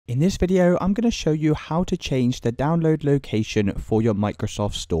In this video, I'm going to show you how to change the download location for your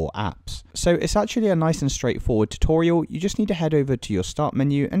Microsoft Store apps. So it's actually a nice and straightforward tutorial. You just need to head over to your start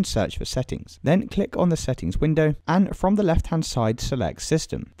menu and search for settings. Then click on the settings window and from the left hand side select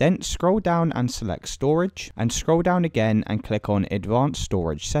system. Then scroll down and select storage and scroll down again and click on advanced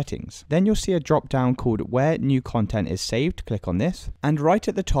storage settings. Then you'll see a drop down called where new content is saved. Click on this and right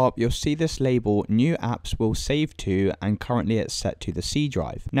at the top you'll see this label new apps will save to, and currently it's set to the C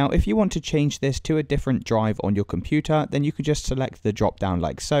drive. Now if you want to change this to a different drive on your computer, then you can just select the drop down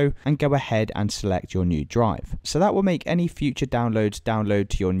like so and go ahead and select your new drive. So that will make any future downloads download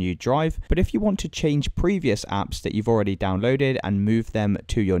to your new drive. But if you want to change previous apps that you've already downloaded and move them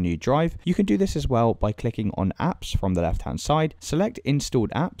to your new drive, you can do this as well by clicking on apps from the left hand side, select installed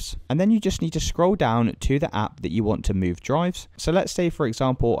apps, and then you just need to scroll down to the app that you want to move drives. So let's say for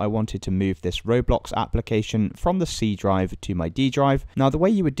example I wanted to move this Roblox application from the C drive to my D drive. Now the way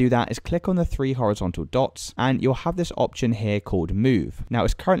you would do that is click on the three horizontal dots and you'll have this option here called move. Now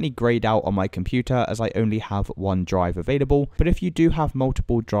it's currently grayed out on my computer as I only have one drive available, but if you do have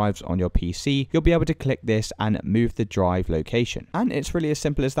multiple drives on your PC, you'll be able to click this and move the drive location. And it's really as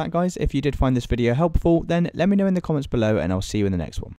simple as that, guys. If you did find this video helpful, then let me know in the comments below and I'll see you in the next one.